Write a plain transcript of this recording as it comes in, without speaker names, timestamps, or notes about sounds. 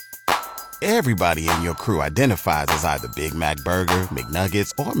Everybody in your crew identifies as either Big Mac Burger,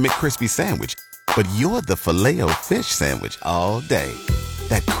 McNuggets, or McCrispy Sandwich. But you're the Filet-O-Fish Sandwich all day.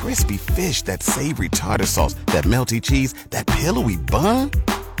 That crispy fish, that savory tartar sauce, that melty cheese, that pillowy bun.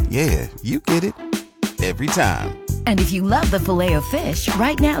 Yeah, you get it. Every time. And if you love the Filet-O-Fish,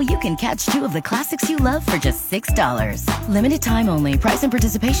 right now you can catch two of the classics you love for just $6. Limited time only. Price and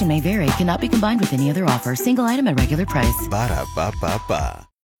participation may vary. Cannot be combined with any other offer. Single item at regular price. Ba-da-ba-ba-ba.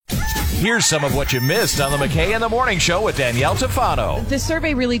 Here's some of what you missed on the McKay in the Morning Show with Danielle Tafano. The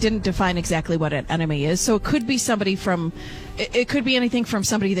survey really didn't define exactly what an enemy is, so it could be somebody from, it could be anything from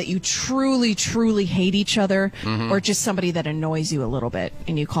somebody that you truly, truly hate each other, or just somebody that annoys you a little bit,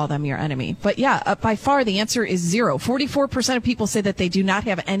 and you call them your enemy. But yeah, by far the answer is 0. 44% of people say that they do not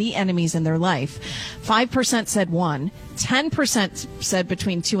have any enemies in their life. 5% said 1. 10% said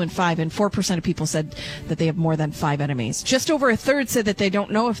between 2 and 5, and 4% of people said that they have more than 5 enemies. Just over a third said that they don't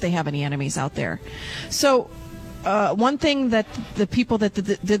know if they have any enemies out there. So one thing that the people that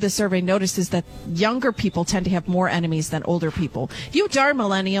did the survey noticed is that younger people tend to have more enemies than older people. You darn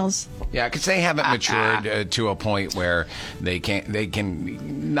millennials. Yeah, because they haven't matured to a point where they can't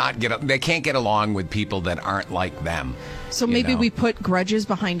get along with people that aren't like them. So maybe we put grudges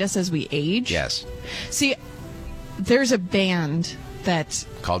behind us as we age. Yes. See, there's a band that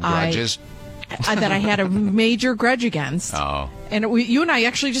called Grudges that I had a major grudge against. Oh. And you and I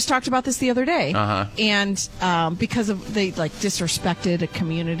actually just talked about this the other day. Uh-huh. And because of they disrespected a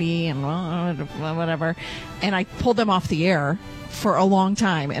community and whatever, and I pulled them off the air for a long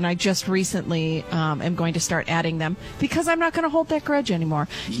time, and I just recently am going to start adding them because I'm not going to hold that grudge anymore.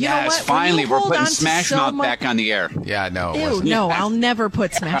 You know what? Finally, we're putting Smash Mouth back on the air. Yeah, no. Ew, no, I'll never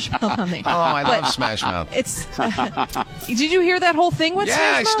put Smash Mouth on the air. Oh, I love Smash Mouth. It's. Did you hear that whole thing with Smash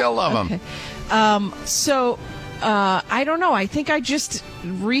Mouth? Yeah, I still love them. Okay. I don't know. I think I just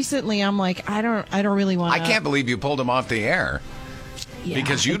recently I'm like I don't really want. I can't believe you pulled them off the air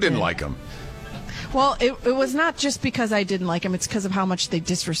because you didn't like them. Well, it was not just because I didn't like them. It's because of how much they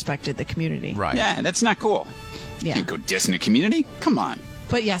disrespected the community. Right. Yeah, that's not cool. Yeah. You can't go dissing the community. Come on.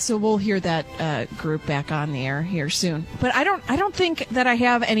 But yeah, so we'll hear that group back on the air here soon. But I don't think that I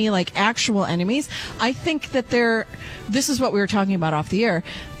have any actual enemies. I think that this is what we were talking about off the air.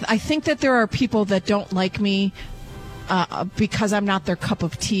 I think that there are people that don't like me because I'm not their cup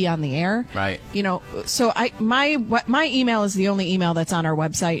of tea on the air. Right. So my email is the only email that's on our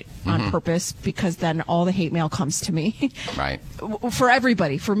website on purpose, because then all the hate mail comes to me. Right. For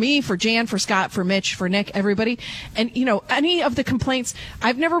everybody, for me, for Jan, for Scott, for Mitch, for Nick, everybody. And any of the complaints,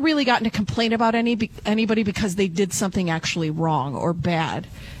 I've never really gotten to complain about anybody because they did something actually wrong or bad.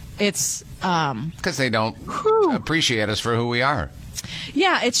 It's because they don't appreciate us for who we are.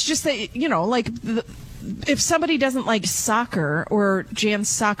 Yeah, it's just that if somebody doesn't like soccer or Jan's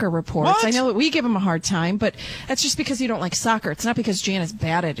soccer reports, I know that we give him a hard time, but that's just because you don't like soccer. It's not because Jan is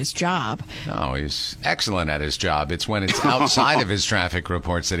bad at his job. No, he's excellent at his job. It's when it's outside of his traffic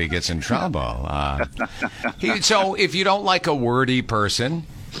reports that he gets in trouble. So if you don't like a wordy person,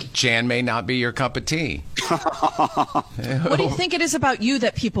 Jan may not be your cup of tea. What do you think it is about you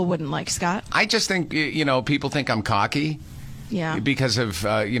that people wouldn't like, Scott? I just think, people think I'm cocky. Yeah. Because of,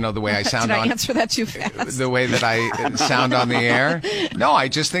 the way I sound Did I answer that too fast? The way that I sound on the air? No, I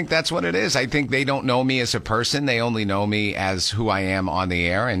just think that's what it is. I think they don't know me as a person. They only know me as who I am on the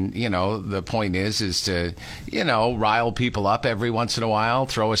air. And, the point is to, rile people up every once in a while,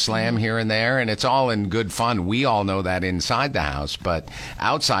 throw a slam here and there. And it's all in good fun. We all know that inside the house. But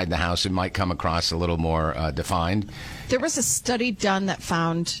outside the house, it might come across a little more defined. There was a study done that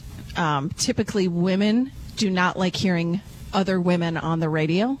found typically women do not like hearing other women on the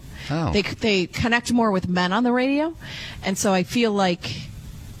radio. Oh. They connect more with men on the radio, and so I feel like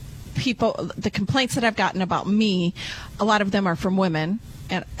the complaints that I've gotten about me, a lot of them are from women,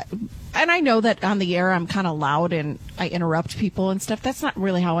 and I know that on the air I'm kind of loud and I interrupt people and stuff. That's not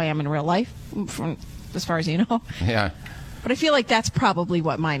really how I am in real life, as far as you know. Yeah. But I feel like that's probably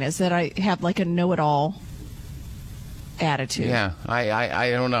what mine is, that I have a know-it-all attitude. Yeah,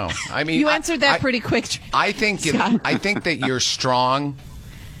 I don't know. I mean, you answered that pretty quick. I think that you're strong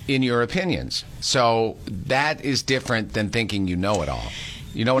in your opinions. So that is different than thinking you know it all.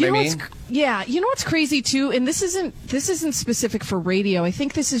 You know what I mean? Yeah. You know what's crazy too, and this isn't specific for radio. I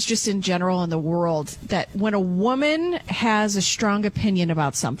think this is just in general in the world, that when a woman has a strong opinion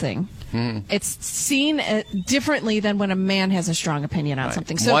about something, it's seen differently than when a man has a strong opinion on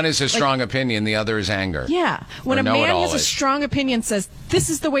something. So, one is a strong opinion, the other is anger. Yeah. When a man has a strong opinion, says, this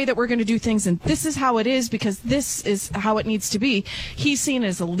is the way that we're going to do things, and this is how it is because this is how it needs to be, he's seen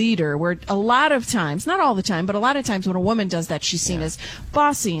as a leader, where a lot of times, not all the time, but a lot of times when a woman does that, she's seen as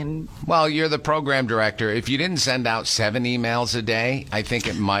bossy. And well, you're the program director. If you didn't send out 7 emails a day, I think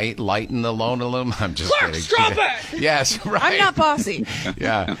it might lighten the linoleum. I'm just kidding. Stop it! Yes, right. I'm not bossy.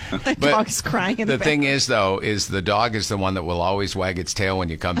 Yeah. The dog's crying in the The thing is, though, is the dog is the one that will always wag its tail when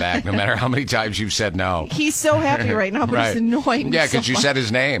you come back, no matter how many times you've said no. He's so happy right now, but Right. he's annoying. Yeah, because you said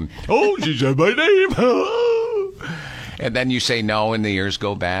his name. Oh, she said my name. And then you say no, and the ears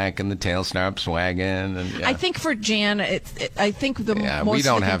go back, and the tail starts wagging. And yeah. I think for Jan, I think the most we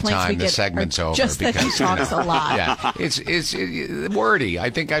don't of the have complaints time. we The get segment's are over just that he because, talks a lot. Yeah, it's wordy.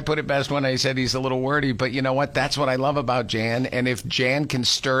 I think I put it best when I said he's a little wordy. But you know what? That's what I love about Jan. And if Jan can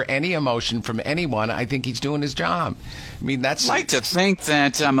stir any emotion from anyone, I think he's doing his job. I mean, that's. I'd like to think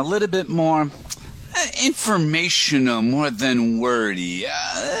that I'm a little bit more informational more than wordy.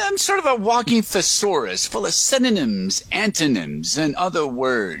 I'm sort of a walking thesaurus full of synonyms, antonyms, and other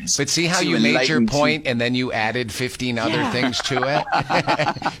words. But see how you made your point and then you added 15 other things to it?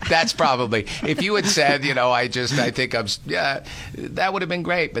 That's probably, if you had said, I think that would have been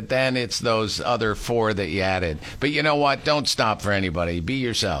great. But then it's those other 4 that you added. But you know what? Don't stop for anybody. Be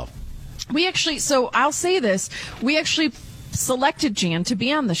yourself. So I'll say this. We actually selected Jan to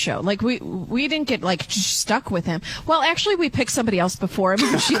be on the show. Like we didn't get stuck with him. Well, actually we picked somebody else before him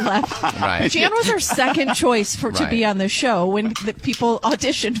and she left. Right. Jan was our second choice to be on the show when the people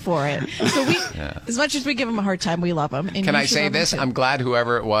auditioned for it. So as much as we give him a hard time, we love him. And can I say this? I'm glad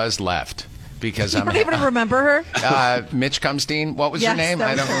whoever it was left. Because I'm able to remember her. Mitch Cumstein. What was her name?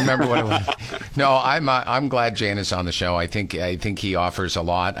 I don't remember what it was. No, I'm glad Jan is on the show. I think he offers a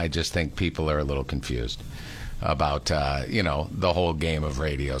lot. I just think people are a little confused about the whole game of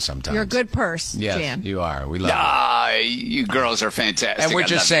radio sometimes. You're a good purse, yes, Jan. You are. We love you. You girls are fantastic. And we're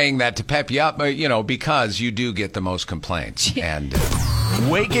just saying that to pep you up, because you do get the most complaints. And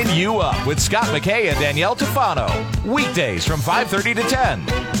Waking you up with Scott McKay and Danielle Tufano. Weekdays from 5:30 to 10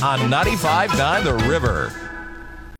 on 95.9 The River.